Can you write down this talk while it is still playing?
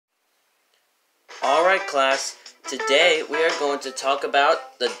Alright class, today we are going to talk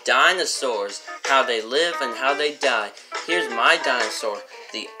about the dinosaurs, how they live and how they die. Here's my dinosaur,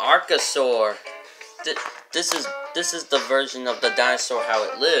 the Archosaur. This is the version of the dinosaur how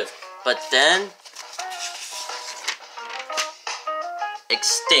it lived, but then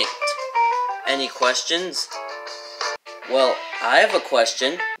extinct. Any questions? Well, I have a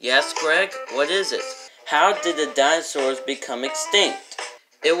question. Yes, Greg, what is it? How did the dinosaurs become extinct?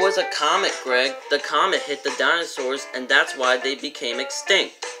 It was a comet, Greg. The comet hit the dinosaurs, and that's why they became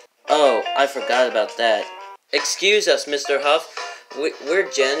extinct. Oh, I forgot about that. Excuse us, Mr. Huff.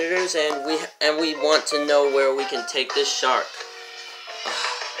 We're janitors, and we want to know where we can take this shark.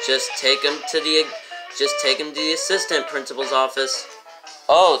 Just take him to the assistant principal's office.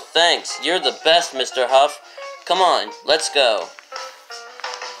 Oh, thanks. You're the best, Mr. Huff. Come on, let's go.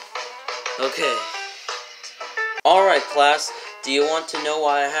 Okay. Alright, class. Do you want to know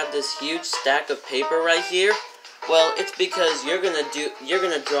why I have this huge stack of paper right here? Well, it's because you're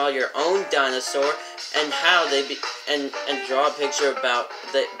gonna draw your own dinosaur and how and draw a picture about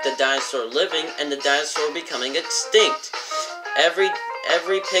the dinosaur living and the dinosaur becoming extinct. Every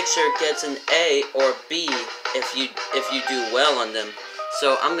picture gets an A or B if you do well on them.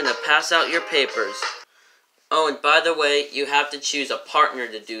 So I'm gonna pass out your papers. Oh, and by the way, you have to choose a partner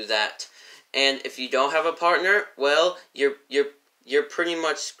to do that. And if you don't have a partner, well, you're pretty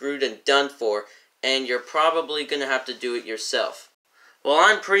much screwed and done for, and you're probably gonna have to do it yourself. Well,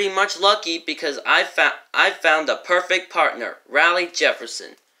 I'm pretty much lucky because I found a perfect partner, Rowley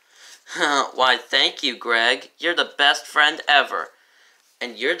Jefferson. Why, thank you, Greg. You're the best friend ever.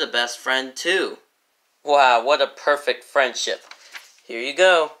 And you're the best friend, too. Wow, what a perfect friendship. Here you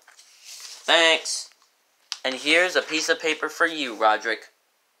go. Thanks. And here's a piece of paper for you, Rodrick.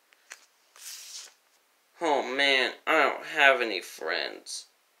 Oh man, I don't have any friends.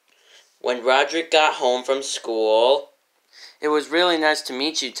 When Rodrick got home from school, it was really nice to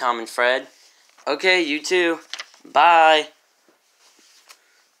meet you, Tom and Fred. Okay, you too. Bye.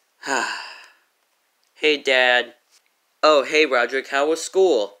 Hey, Dad. Oh, hey, Rodrick, how was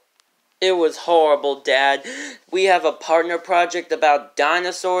school? It was horrible, Dad. We have a partner project about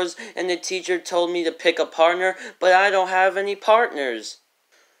dinosaurs, and the teacher told me to pick a partner, but I don't have any partners.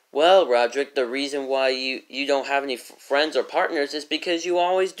 Well, Rodrick, the reason why you don't have any friends or partners is because you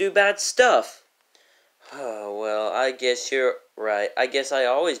always do bad stuff. Oh, well, I guess you're right. I guess I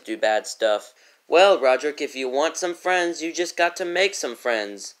always do bad stuff. Well, Rodrick, if you want some friends, you just got to make some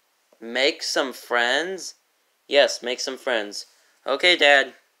friends. Make some friends? Yes, make some friends. Okay,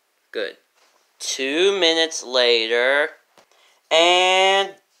 Dad. Good. 2 minutes later,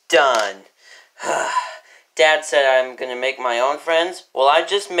 and done. Dad said I'm gonna make my own friends. Well, I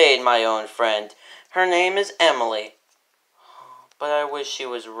just made my own friend. Her name is Emily. But I wish she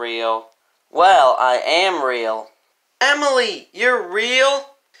was real. Well, I am real. Emily, you're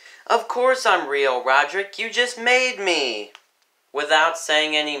real? Of course I'm real, Rodrick. You just made me. Without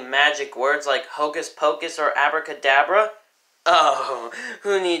saying any magic words like hocus pocus or abracadabra? Oh,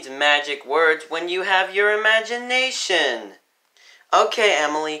 who needs magic words when you have your imagination? Okay,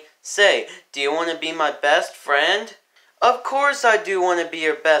 Emily, say, do you want to be my best friend? Of course I do want to be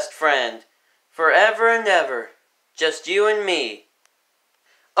your best friend. Forever and ever. Just you and me.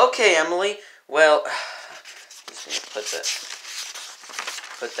 Okay, Emily, well, I'm just going to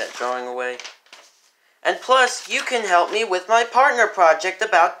put that drawing away. And plus, you can help me with my partner project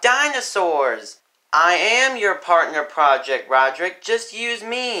about dinosaurs. I am your partner project, Rodrick. Just use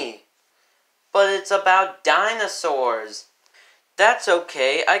me. But it's about dinosaurs. That's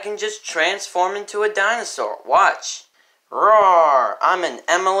okay. I can just transform into a dinosaur. Watch. Roar! I'm an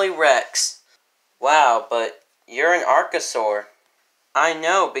Emily Rex. Wow, but you're an Archosaur. I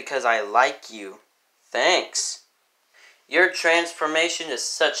know because I like you. Thanks. Your transformation is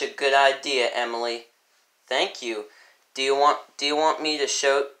such a good idea, Emily. Thank you. Do you want me to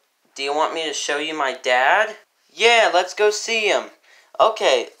show you my dad? Yeah, let's go see him.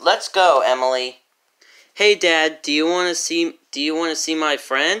 Okay, let's go, Emily. Hey, Dad, do you want to see my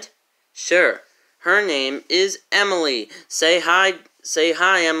friend? Sure. Her name is Emily. Say hi,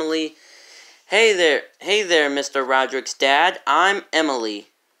 Emily. Hey there, Mr. Rodrick's dad. I'm Emily.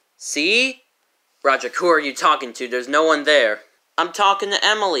 See? Rodrick, who are you talking to? There's no one there. I'm talking to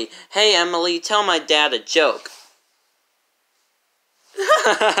Emily. Hey, Emily, tell my dad a joke.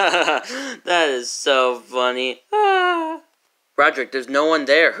 That is so funny. Rodrick, there's no one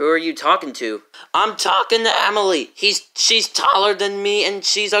there. Who are you talking to? I'm talking to Emily. She's taller than me and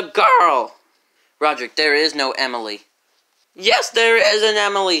she's a girl. Rodrick, there is no Emily. Yes, there is an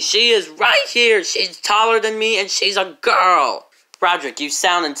Emily. She is right here. She's taller than me and she's a girl. Rodrick, you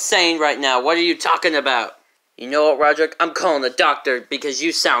sound insane right now. What are you talking about? You know what, Rodrick? I'm calling the doctor because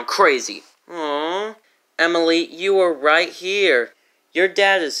you sound crazy. Aww. Emily, you were right here. Your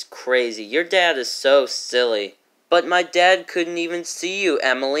dad is crazy. Your dad is so silly. But my dad couldn't even see you,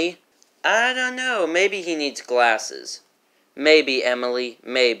 Emily. I don't know. Maybe he needs glasses. Maybe, Emily.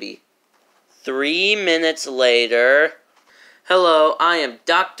 Maybe. 3 minutes later. Hello, I am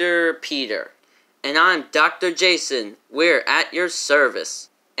Dr. Peter. And I'm Dr. Jason. We're at your service.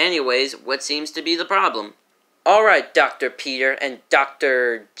 Anyways, what seems to be the problem? Alright, Dr. Peter and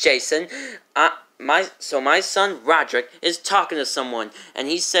Dr. Jason. My son Rodrick is talking to someone, and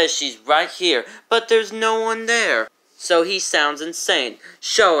he says she's right here, but there's no one there. So he sounds insane.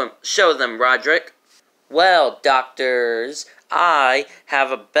 Show them, Rodrick. Well, doctors, I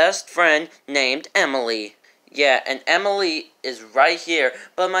have a best friend named Emily. Yeah, and Emily is right here,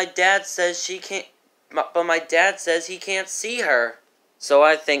 but my dad says he can't see her. So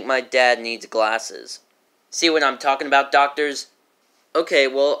I think my dad needs glasses. See what I'm talking about, doctors? Okay,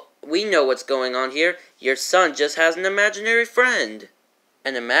 well, we know what's going on here. Your son just has an imaginary friend.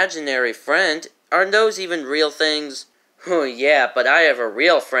 An imaginary friend? Are those even real things? Oh, yeah, but I have a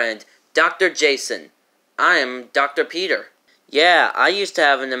real friend, Dr. Jason. I am Dr. Peter. Yeah, I used to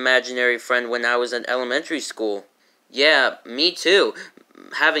have an imaginary friend when I was in elementary school. Yeah, me too.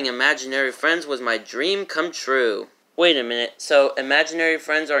 Having imaginary friends was my dream come true. Wait a minute, so imaginary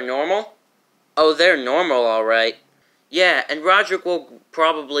friends are normal? Oh, they're normal, alright. Yeah, and Rodrick will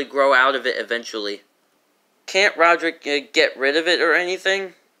probably grow out of it eventually. Can't Rodrick get rid of it or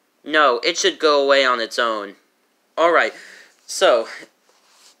anything? No, it should go away on its own. Alright, so,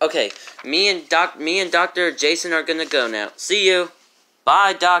 okay, me and Dr. Jason are gonna go now. See you.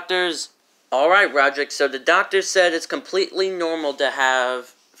 Bye, doctors. Alright, Rodrick, so the doctor said it's completely normal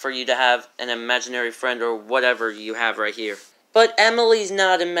for you to have an imaginary friend or whatever you have right here. But Emily's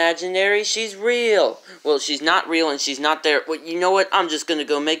not imaginary, she's real. Well, she's not real and she's not there. Well, you know what? I'm just gonna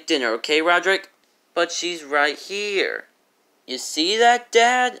go make dinner, okay, Rodrick? But she's right here. You see that,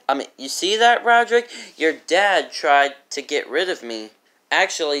 Dad? You see that, Rodrick? Your dad tried to get rid of me.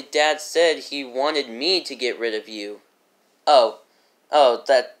 Actually, Dad said he wanted me to get rid of you.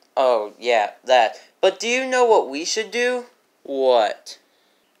 Yeah, that. But do you know what we should do? What?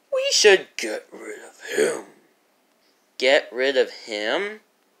 We should get rid of him. Get rid of him?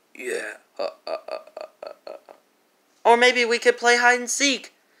 Yeah. Or maybe we could play hide and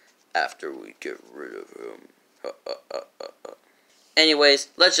seek. After we get rid of him. Anyways,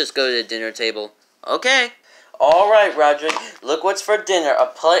 let's just go to the dinner table. Okay. Alright, Rodrick. Look what's for dinner. A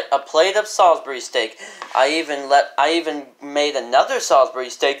plate of Salisbury steak. I even made another Salisbury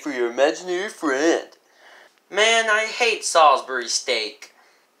steak for your imaginary friend. Man, I hate Salisbury steak.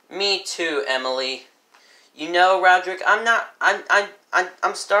 Me too, Emily. You know, Rodrick, I'm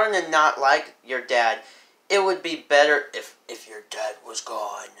starting to not like your dad. It would be better if your dad was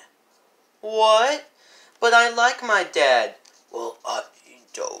gone. What? But I like my dad. Well, you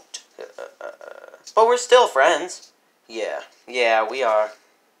don't. But we're still friends. Yeah, we are.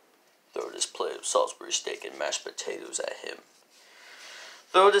 Throw this plate of Salisbury steak and mashed potatoes at him.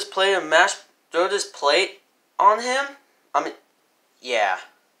 Throw this plate on him? Yeah.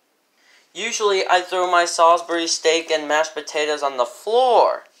 Usually I throw my Salisbury steak and mashed potatoes on the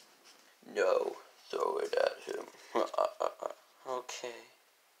floor. No, throw it at him. Okay.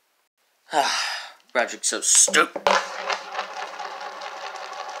 Rodrick's so stupid.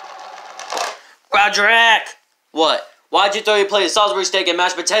 Rodrick! What? Why'd you throw your plate of Salisbury steak and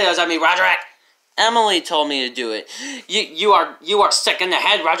mashed potatoes at me, Rodrick? Emily told me to do it. You are sick in the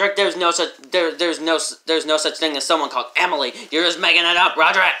head, Rodrick. There's no such thing as someone called Emily. You're just making it up,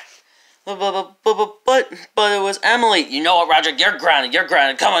 Rodrick. But it was Emily. You know what, Rodrick? You're grounded. You're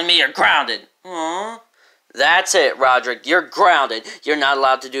grounded. Come with me. You're grounded. Aww. That's it, Rodrick. You're grounded. You're not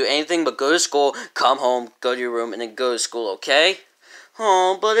allowed to do anything but go to school, come home, go to your room, and then go to school, okay?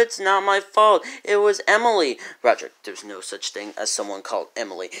 Oh, but it's not my fault. It was Emily. Rodrick, there's no such thing as someone called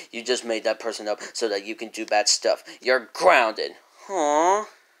Emily. You just made that person up so that you can do bad stuff. You're grounded. Aw.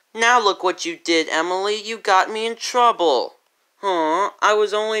 Now look what you did, Emily. You got me in trouble. Aw, I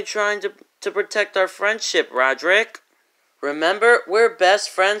was only trying to protect our friendship, Rodrick. Remember, we're best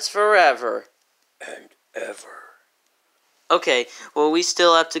friends forever. And ever. Okay, well, we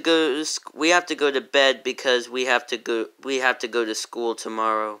still have to go. We have to go to bed because we have to go to school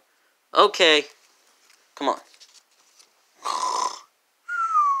tomorrow. Okay, come on.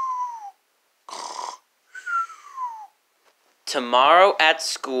 Tomorrow at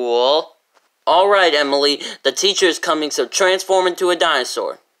school. All right, Emily. The teacher is coming, so transform into a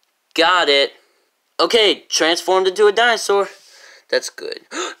dinosaur. Got it. Okay, transformed into a dinosaur. That's good.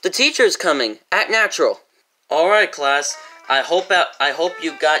 The teacher is coming. Act natural. All right, class. I hope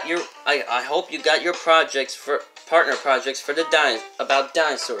you got your projects for partner projects for the about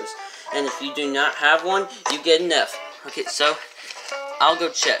dinosaurs. And if you do not have one, you get an F. Okay, so I'll go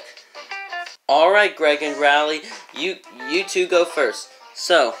check. All right, Greg and Rowley, you two go first.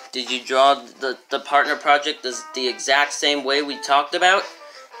 So, did you draw the partner project the exact same way we talked about?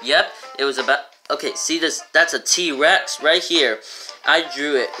 Yep, it was about... Okay, see this? That's a T-Rex right here. I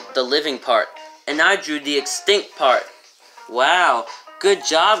drew it, the living part. And I drew the extinct part. Wow, good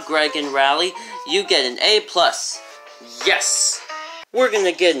job, Greg and Rowley. You get an A+. Yes! We're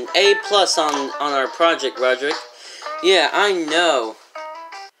gonna get an A+ on our project, Rodrick. Yeah, I know.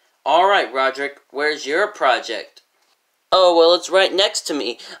 Alright, Rodrick, where's your project? Oh, well, it's right next to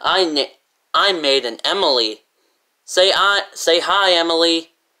me. I made an Emily. Say hi, Emily.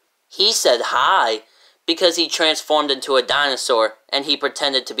 He said hi because he transformed into a dinosaur and she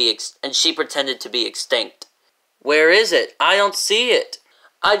pretended to be extinct. Where is it? I don't see it.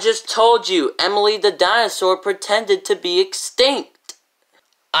 I just told you, Emily the dinosaur pretended to be extinct.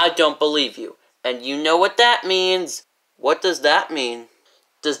 I don't believe you. And you know what that means. What does that mean?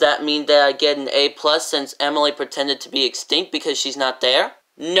 Does that mean that I get an A+ since Emily pretended to be extinct because she's not there?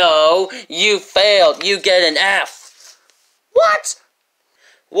 No, you failed. You get an F. What?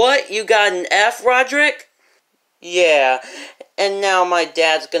 What? You got an F, Rodrick? Yeah, and now my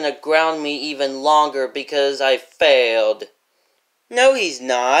dad's gonna ground me even longer because I failed. No, he's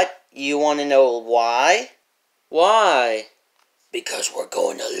not. You wanna know why? Why? Because we're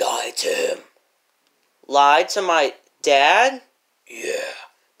going to lie to him. Lie to my dad? Yeah,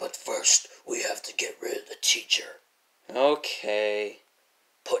 but first we have to get rid of the teacher. Okay.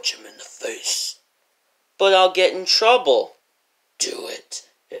 Punch him in the face. But I'll get in trouble. Do it.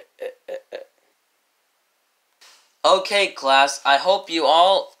 Okay, class, I hope you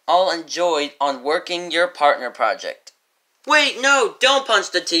all enjoyed on working your partner project. Wait, no, don't punch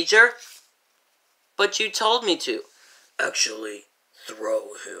the teacher. But you told me to. Actually,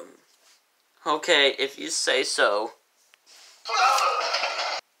 throw him. Okay, if you say so.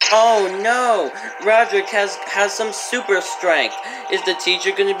 Oh no, Rodrick has some super strength. Is the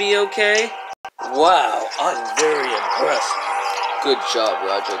teacher gonna be okay? Wow, I'm very impressed. Good job,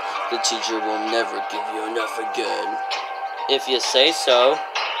 Rodrick. The teacher will never give you enough again. If you say so.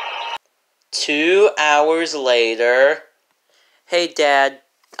 2 hours later. Hey, Dad.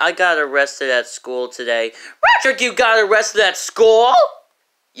 I got arrested at school today. Rodrick, you got arrested at school?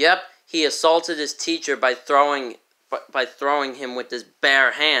 Yep, he assaulted his teacher by throwing him with his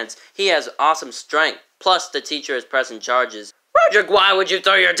bare hands. He has awesome strength. Plus, the teacher is pressing charges. Rodrick, why would you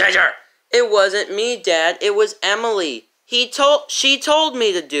throw your teacher? It wasn't me, Dad. It was Emily. She told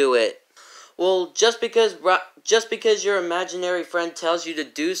me to do it. Well, just because your imaginary friend tells you to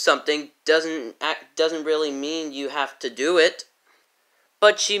do something doesn't really mean you have to do it.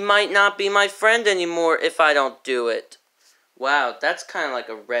 But she might not be my friend anymore if I don't do it. Wow, that's kind of like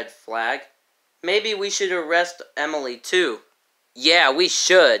a red flag. Maybe we should arrest Emily too. Yeah, we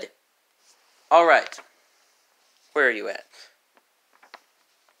should. All right. Where are you at?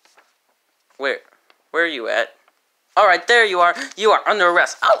 Where are you at? Alright, there you are. You are under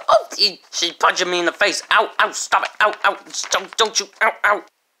arrest. Ow, ow, she's punching me in the face. Ow, ow, stop it. Ow, ow, don't you, ow, ow.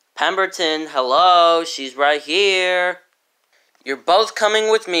 Pemberton, hello, she's right here. You're both coming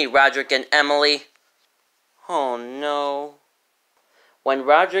with me, Rodrick and Emily. Oh, no. When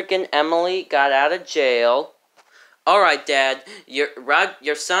Rodrick and Emily got out of jail... Alright, Dad,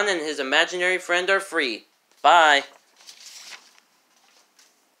 your son and his imaginary friend are free. Bye.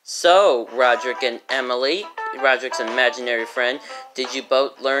 So, Rodrick and Emily, Rodrick's imaginary friend, did you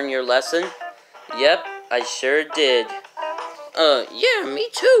both learn your lesson? Yep, I sure did. Yeah, me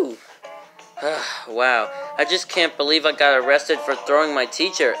too. Wow, I just can't believe I got arrested for throwing my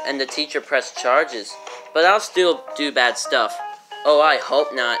teacher, and the teacher pressed charges. But I'll still do bad stuff. Oh, I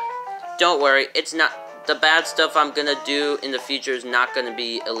hope not. Don't worry, it's not... The bad stuff I'm gonna do in the future is not gonna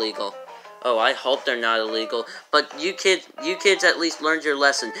be illegal. Oh, I hope they're not illegal. But you kids at least learned your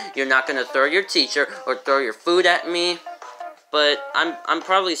lesson. You're not gonna throw your teacher or throw your food at me. But I'm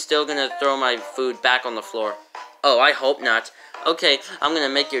probably still gonna throw my food back on the floor. Oh, I hope not. Okay, I'm gonna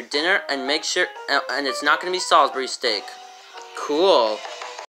make your dinner and make sure, and it's not gonna be Salisbury steak. Cool.